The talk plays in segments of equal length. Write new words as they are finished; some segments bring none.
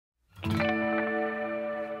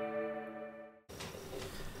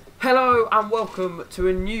Hello and welcome to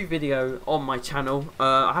a new video on my channel.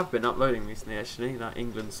 I have been uploading recently actually, that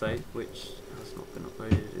England save, which has not been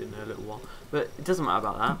uploaded in a little while, but it doesn't matter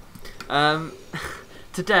about that.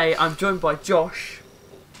 Today I'm joined by Josh.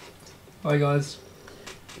 Hi guys.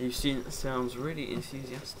 You've seen it sounds really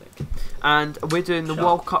enthusiastic. And we're doing the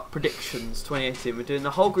World Cup predictions 2018. We're doing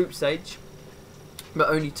the whole group stage, but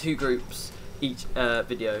only 2 groups each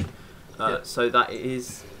video. So that it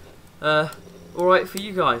is alright for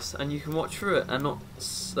you guys, and you can watch through it and not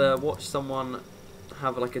watch someone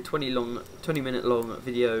have like a 20-minute long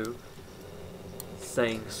video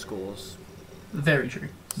saying scores. Very true.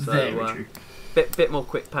 So, Very true. Bit more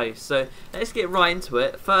quick pace. So let's get right into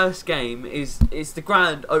it. First game is the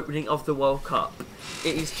grand opening of the World Cup.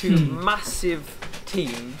 It is 2 massive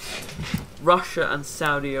teams, Russia and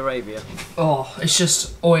Saudi Arabia. Oh, it's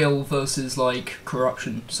just oil versus like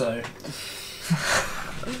corruption. So.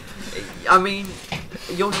 I mean,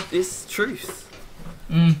 it's truth.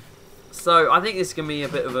 So I think it's going to be a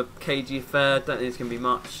bit of a cagey affair. Don't think there's going to be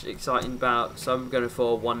much exciting about. So I'm going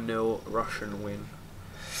for a 1-0 Russian win.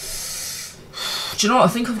 Do you know what?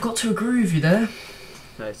 I think I've got to agree with you there.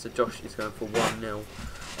 Okay, so Josh is going for 1-0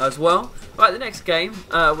 as well. Right, the next game,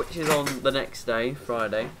 which is on the next day,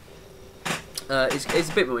 Friday, is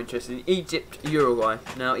a bit more interesting. Egypt-Uruguay.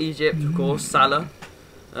 Now, Egypt, of course, Salah.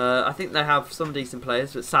 I think they have some decent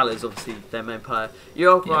players, but Salah's obviously their main player.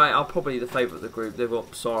 Uruguay are probably the favourite of the group. They've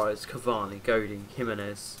got Suarez, Cavani, Godin,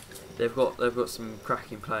 Jimenez. They've got some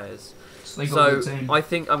cracking players. So I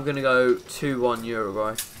think I'm going to go 2-1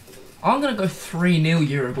 Uruguay. I'm going to go 3-0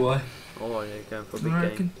 Uruguay. Oh, yeah, going for a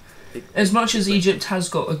big game. As much as Egypt has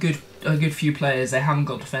got a good few players, they haven't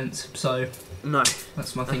got defence. So no,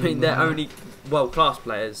 that's my thing. I mean, they're only world-class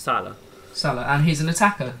players. Salah, and he's an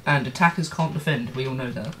attacker, and attackers can't defend. We all know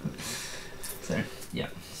that. So yeah.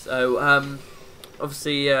 So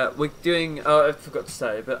obviously we're doing. I forgot to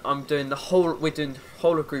say, but I'm doing the whole. We're doing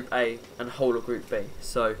whole of Group A and whole of Group B.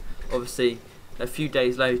 So obviously, a few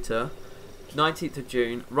days later, 19th of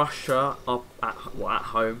June, Russia are at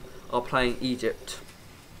home are playing Egypt.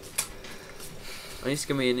 And it's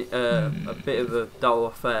going to be a bit of a dull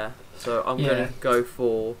affair. So I'm going to go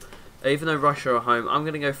for. Even though Russia are home, I'm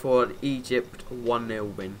going to go for an Egypt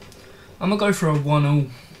 1-0 win. I'm going to go for a 1-0.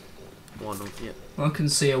 1-0, yeah. I can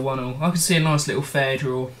see a 1-0. I can see a nice little fair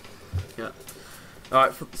draw. Yeah.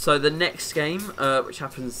 Alright, so the next game, which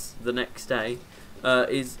happens the next day,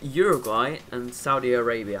 is Uruguay and Saudi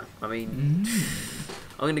Arabia. I mean,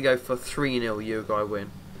 I'm going to go for 3-0 Uruguay win.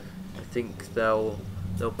 I think they'll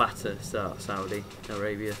batter Saudi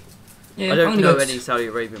Arabia. Yeah, I don't know any Saudi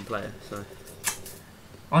Arabian player, so...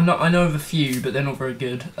 I know of a few, but they're not very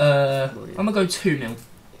good. I'm going to go 2-0.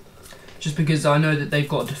 Just because I know that they've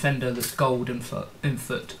got a defender that's gold in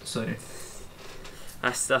foot, so...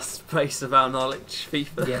 That's the base of our knowledge,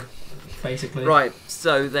 FIFA. Yeah, basically. Right,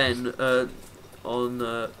 so then, on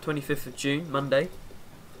 25th of June, Monday,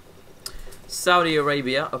 Saudi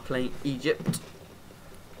Arabia are playing Egypt.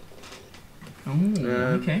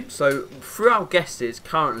 Okay. So, through our guesses,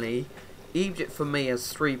 currently, Egypt for me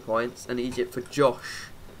has 3 points, and Egypt for Josh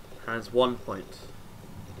has 1 point.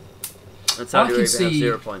 And Saudi Arabia has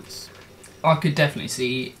 0 points. I could definitely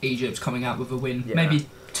see Egypt coming out with a win. Yeah. Maybe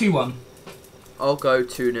 2-1. I'll go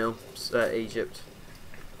 2-0 Egypt.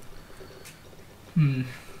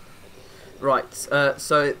 Right,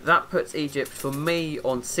 so that puts Egypt for me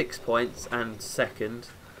on 6 points and second.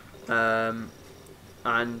 And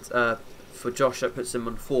for Josh, that puts him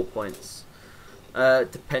on 4 points.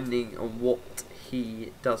 Depending on what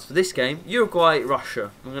he does for this game. Uruguay,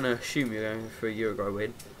 Russia. I'm going to assume you're going for a Uruguay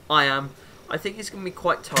win. I am. I think it's going to be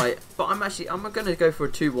quite tight, but I'm going to go for a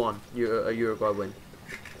 2-1 Uruguay win.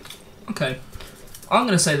 Okay. I'm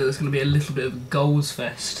going to say that there's going to be a little bit of a goals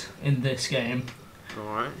fest in this game.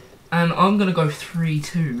 Alright. And I'm going to go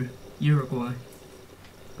 3-2 Uruguay.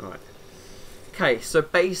 Alright. Okay, so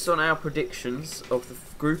based on our predictions of the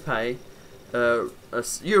Group A,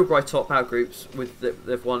 Uruguay top our groups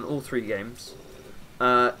they've won all 3 games.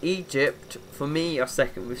 Egypt for me are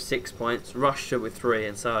second with 6 points, Russia with 3,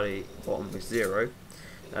 and Saudi bottom with 0.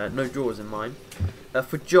 No draws in mine.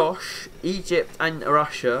 For Josh, Egypt and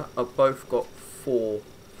Russia have both got 4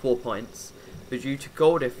 points, but due to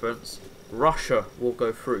goal difference, Russia will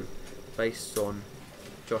go through based on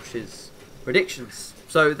Josh's predictions.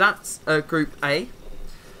 So that's Group A.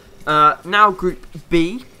 Now Group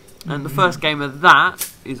B. And the first game of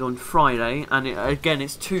that is on Friday, and again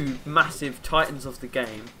it's 2 massive titans of the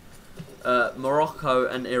game, Morocco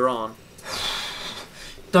and Iran.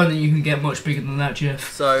 Don't think you can get much bigger than that,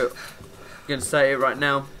 Jeff. So, I'm going to say it right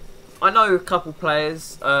now, I know a couple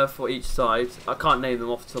players for each side. I can't name them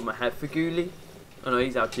off the top of my head. Faguli. Oh no,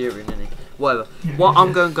 he's Algerian, isn't he? Whatever. Yeah, Well, I'm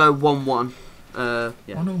yeah. going to go 1-1.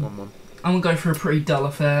 Yeah, Oh, no. 1-1. I'm gonna go for a pretty dull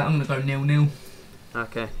affair. I'm gonna go 0-0.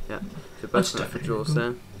 Okay, yeah. So I both just going don't for think draws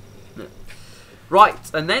they'll then. Yeah.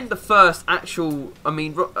 Right, and then the first actual, I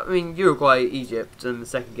mean Uruguay, Egypt, and the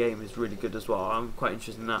second game is really good as well. I'm quite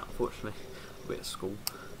interested in that, unfortunately. A bit of school.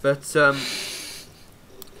 But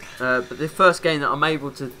the first game that I'm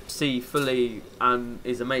able to see fully and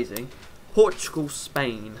is amazing, Portugal,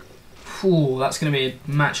 Spain. Ooh, that's gonna be a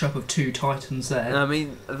matchup of two titans there. I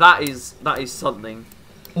mean, that is something.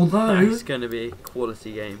 Although It's going to be a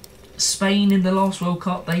quality game. Spain in the last World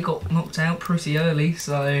Cup, they got knocked out pretty early,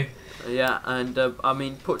 so Yeah, and I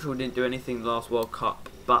mean, Portugal didn't do anything last World Cup,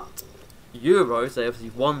 but Euros, they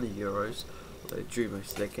obviously won the Euros. They drew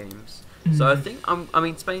most of their games. So I think, I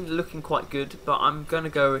mean, Spain looking quite good, but I'm going to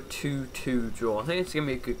go a 2-2 draw. I think it's going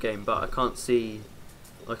to be a good game, but I can't see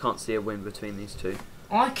a win between these two.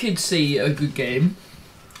 I could see a good game.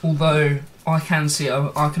 Although I can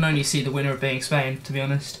only see the winner of being Spain, to be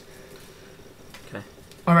honest. Okay.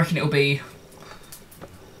 I reckon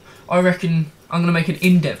I'm going to make an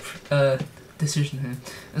in-depth decision here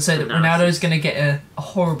and say that Ronaldo's going to get a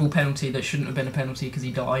horrible penalty that shouldn't have been a penalty because he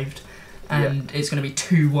dived, and it's going to be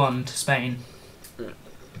 2-1 to Spain. Yeah.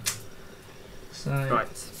 So Right.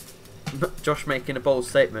 Josh making a bold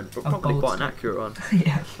statement, but probably quite an accurate one.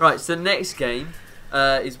 yeah. Right, so the next game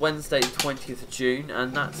is Wednesday, 20th of June,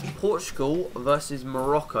 and that's Portugal versus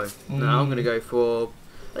Morocco. Now I'm going to go for,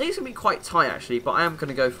 I think it's going to be quite tight actually, but I am going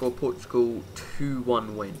to go for Portugal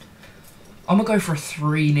 2-1 win. I'm going to go for a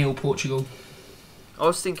 3-0 Portugal. I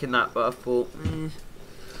was thinking that, but I thought,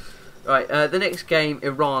 Right, the next game,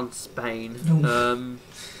 Iran, Spain. I'm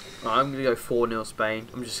going to go 4-0 Spain.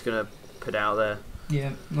 I'm just going to put it out there.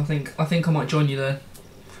 Yeah, I think I might join you there.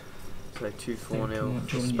 So 2-4-0 for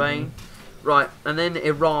join you Spain. Right, and then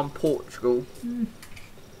Iran, Portugal.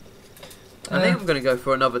 I think I'm going to go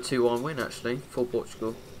for another 2-1 win actually for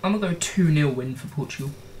Portugal. I'm going to go 2-0 win for Portugal.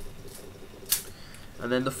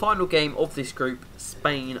 And then the final game of this group,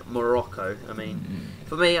 Spain, Morocco. I mean,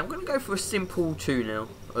 for me, I'm going to go for a simple 2-0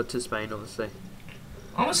 to Spain, obviously.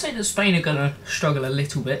 I would say that Spain are going to struggle a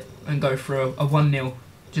little bit and go for a 1-0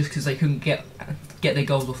 just because they couldn't get their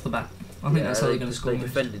goals off the bat. I think that's how they're going to score. They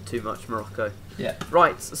most. defended too much, Morocco. Yeah.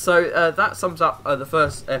 Right, so that sums up the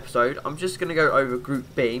first episode. I'm just going to go over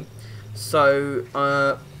Group B.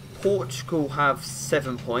 So, Portugal have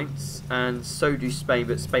 7 points, and so do Spain,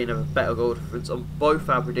 but Spain have a better goal difference on both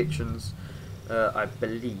our predictions, I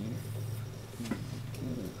believe.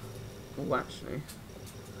 Oh, actually.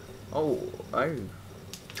 Oh.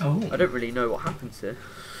 I don't really know what happens here.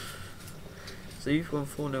 So you've won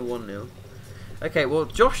 4-0, 1-0. Okay, well,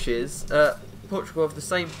 Josh's, Portugal have the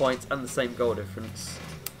same points and the same goal difference.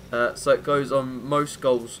 So it goes on most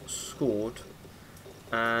goals scored.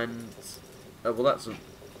 And, well, that's...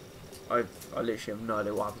 I literally have no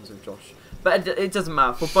idea what happens with Josh. But it doesn't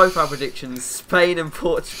matter. For both our predictions, Spain and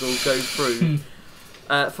Portugal go through.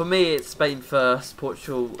 For me, it's Spain first,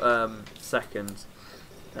 Portugal second.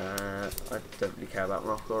 I don't really care about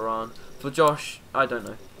Morocco or Iran. For Josh, I don't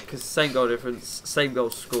know. Because same goal difference, same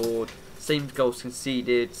goals scored, same goals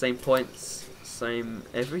conceded, same points, same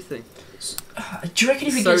everything. Do you reckon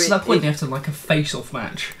if it gets to that point, they have to like a face-off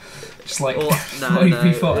match? Just like no,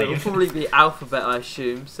 5v5. It'll probably be alphabet, I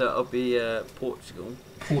assume. So it'll be Portugal.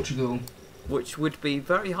 Portugal. Which would be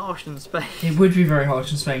very harsh on Spain. It would be very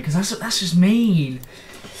harsh on Spain because that's just mean.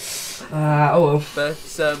 Oh well. But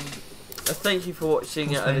thank you for watching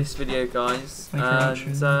this video, guys,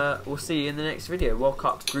 and we'll see you in the next video. World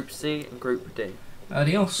Cup Group C and Group D.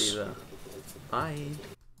 Adios. See you there. Bye.